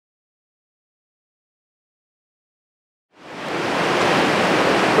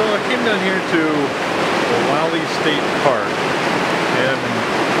So I came down here to Ollalile State Park and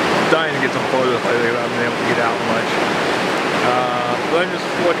I'm dying to get some photos. I haven't been able to get out much. But I'm just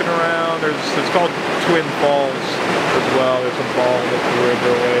looking around. It's called Twin Falls as well. There's some falls up the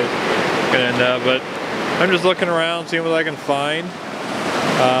river ways. But I'm just looking around, seeing what I can find.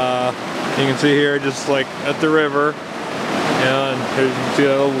 You can see here, just like at the river, and you can see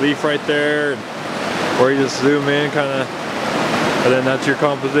that little leaf right there, where you just zoom in, kind of, and then that's your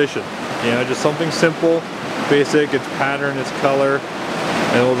composition. You know, just something simple, basic. It's pattern, it's color,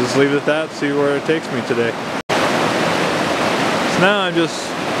 and we'll just leave it at that. See where it takes me today. So now I'm just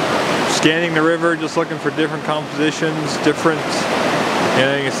scanning the river, just looking for different compositions, different.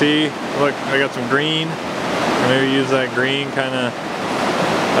 Yeah, you can see. Look, I got some green. Maybe use that green kind of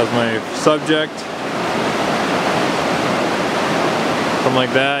as my subject, something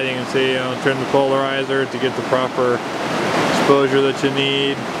like that. You can see, turn the polarizer to get the proper exposure that you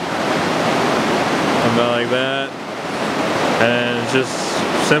need, about like that, and it's just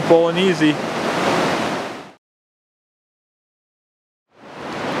simple and easy.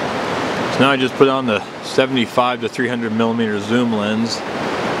 So now I just put on the 75 to 300 millimeter zoom lens.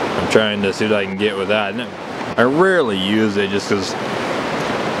 I'm trying to see what I can get with that. And I rarely use it just because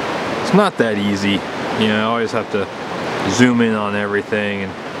it's not that easy. You know, I always have to zoom in on everything,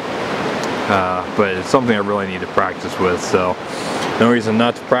 and but it's something I really need to practice with. So no reason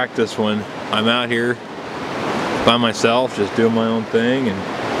not to practice when I'm out here by myself, just doing my own thing, and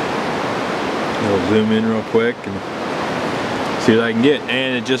I'll zoom in real quick and see what I can get.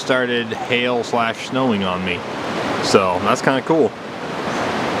 And it just started hail/snowing on me, so that's kind of cool.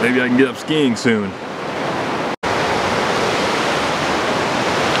 Maybe I can get up skiing soon.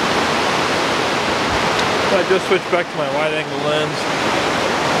 I just switched back to my wide-angle lens.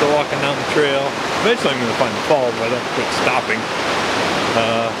 Still walking down the trail. Eventually I'm going to find the falls, but I don't quit stopping.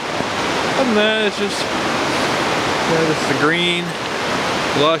 Other than that, it's just, just the green,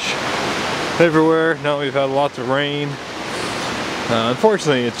 lush everywhere. Now we've had lots of rain.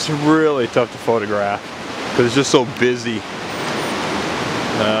 Unfortunately, it's really tough to photograph because it's just so busy.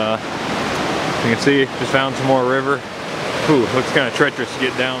 You can see, just found some more river. Ooh, looks kind of treacherous to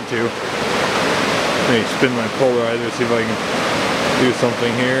get down to. Let me spin my polarizer, see if I can do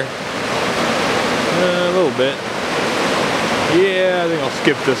something here. A little bit. Yeah, I think I'll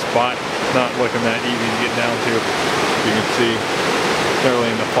skip this spot. It's not looking that easy to get down to. You can see, it's not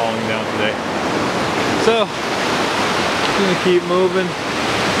really end up falling down today. So, I'm gonna keep moving,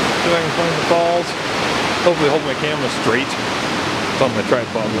 see if I can find the falls. Hopefully hold my camera straight. It's on my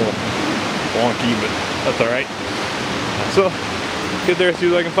tripod, a little wonky, but that's alright. So, get there, see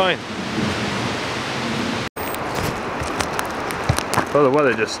what I can find. Well, the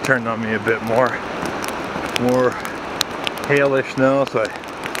weather just turned on me a bit more hailish snow, so I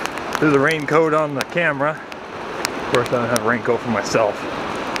threw the raincoat on the camera. Of course, I don't have a raincoat for myself.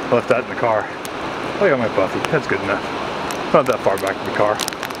 I left that in the car. I got my Buffy, that's good enough. Not that far back in the car,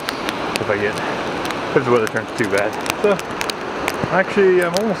 if the weather turns too bad. So, actually,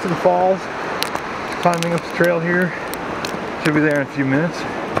 I'm almost to the falls. Climbing up the trail here. Should be there in a few minutes.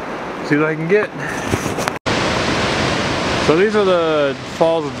 See what I can get. So these are the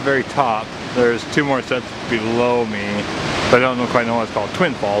falls at the very top. There's two more sets below me, but I don't quite know why it's called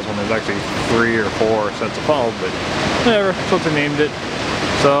Twin Falls when there's actually 3 or 4 sets of falls, but whatever, that's what they named it.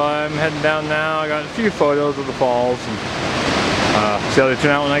 So I'm heading down now. I got a few photos of the falls, and see how they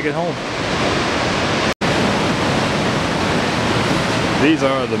turn out when I get home. These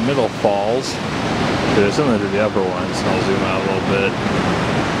are the middle falls. They're similar to the upper ones. I'll zoom out a little bit.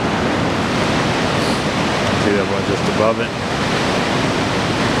 See that one just above it.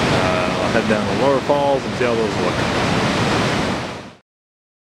 I'll head down the lower falls and see how those look.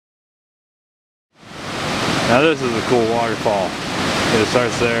 Now this is a cool waterfall. It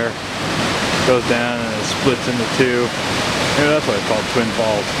starts there, goes down, and it splits into 2. Maybe that's why it's called Twin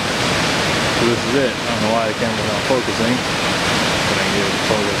Falls. So this is it. I don't know why the camera's not focusing. But I can get it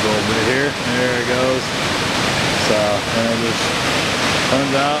focused a little bit here. There it goes. So, and it just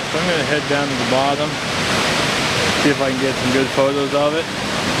comes out. So I'm going to head down to the bottom. See if I can get some good photos of it.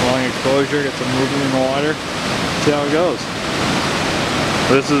 Long exposure, get some movement in the water. See how it goes.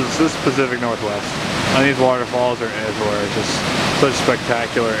 This is Pacific Northwest. And these waterfalls are everywhere. It's just such a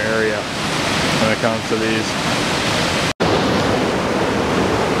spectacular area when it comes to these.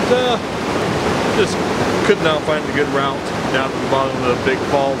 So, just could not find a good route down to the bottom of the big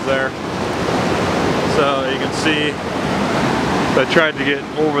falls there. So you can see, I tried to get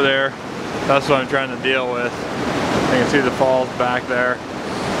over there. That's what I'm trying to deal with. You can see the falls back there.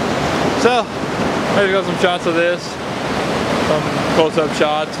 So, I just got some shots of this. some close-up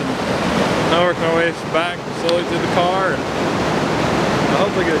shots, and I work my way back slowly to the car, and I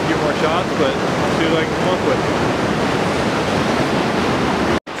hope I get a few more shots, but I'll see what I can come up with.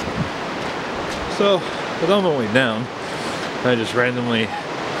 So, as I'm on my way down, I just randomly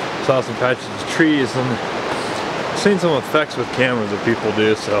saw some patches of trees and seen some effects with cameras that people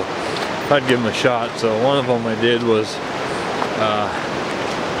do, so I'd give them a shot. So one of them I did was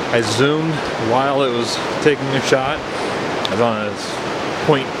I zoomed while it was taking a shot. I was on a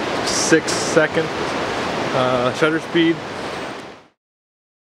 0.6 second shutter speed.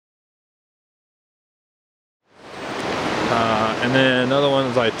 And then another one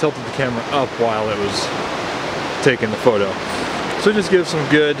is I tilted the camera up while it was taking the photo. So it just gives some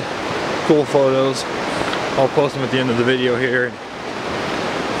good, cool photos. I'll post them at the end of the video here.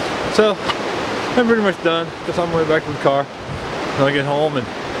 So I'm pretty much done. Just on my way back to the car. Then I'll get home and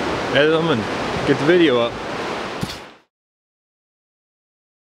edit them and get the video up.